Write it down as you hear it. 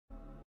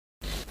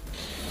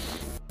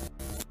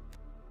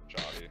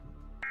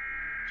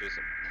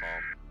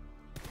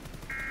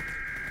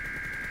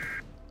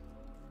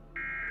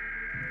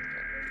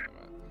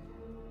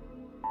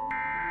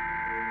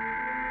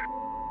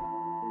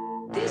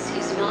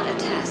not a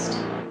test.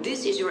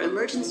 This is your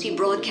emergency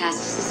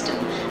broadcast system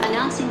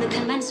announcing the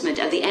commencement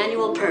of the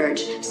annual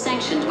purge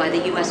sanctioned by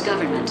the U.S.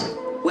 government.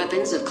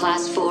 Weapons of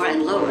Class 4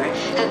 and lower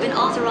have been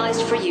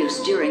authorized for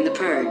use during the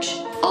purge.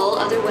 All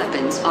other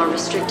weapons are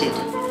restricted.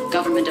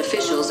 Government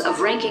officials of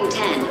ranking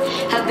 10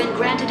 have been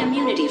granted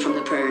immunity from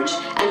the purge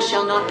and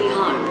shall not be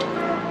harmed.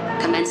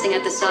 Commencing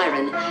at the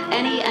siren,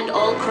 any and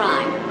all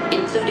crime,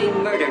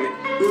 including murder,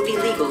 will be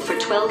legal for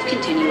 12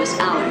 continuous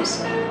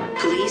hours.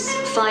 Police,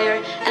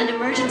 fire, and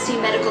emergency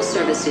medical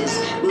services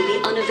will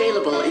be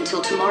unavailable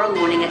until tomorrow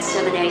morning at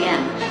 7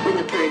 a.m. when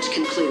the purge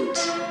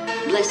concludes.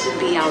 Blessed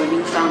be our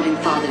new founding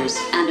fathers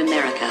and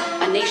America,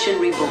 a nation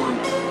reborn.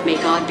 May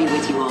God be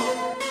with you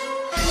all.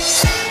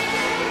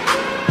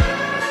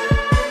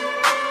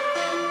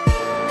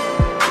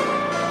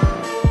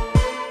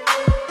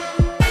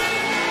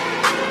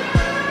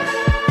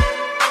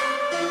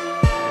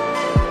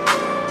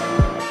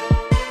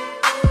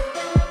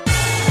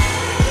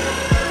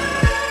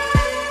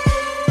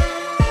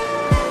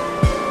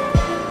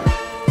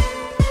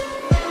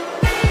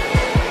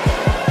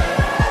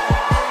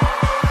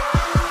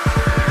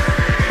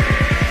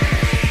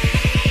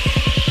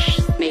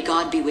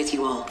 God be with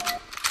you all.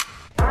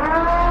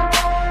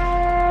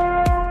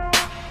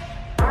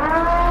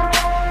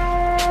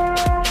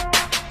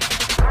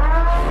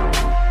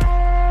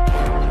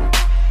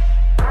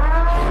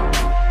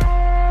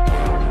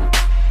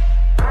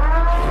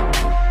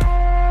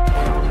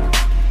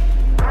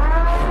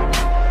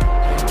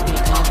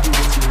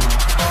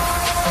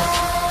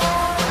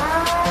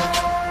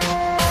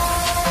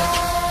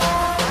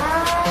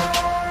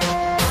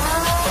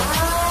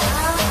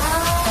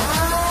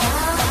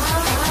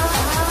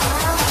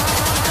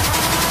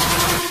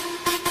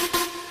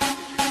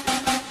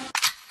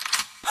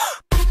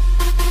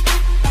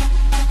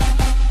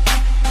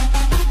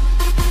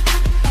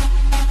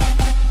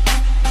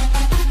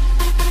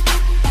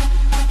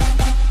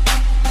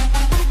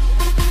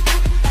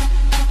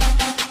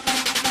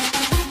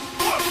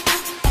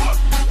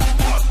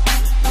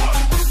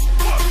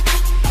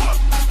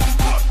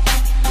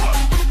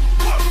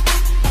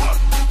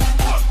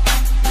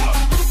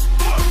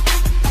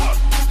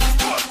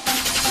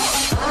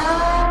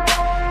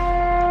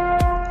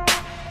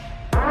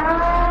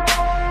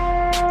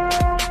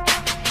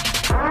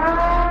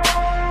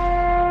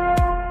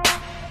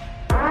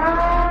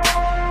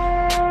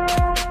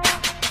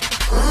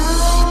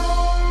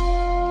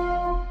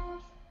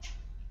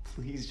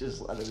 Please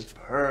just let us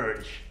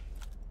purge.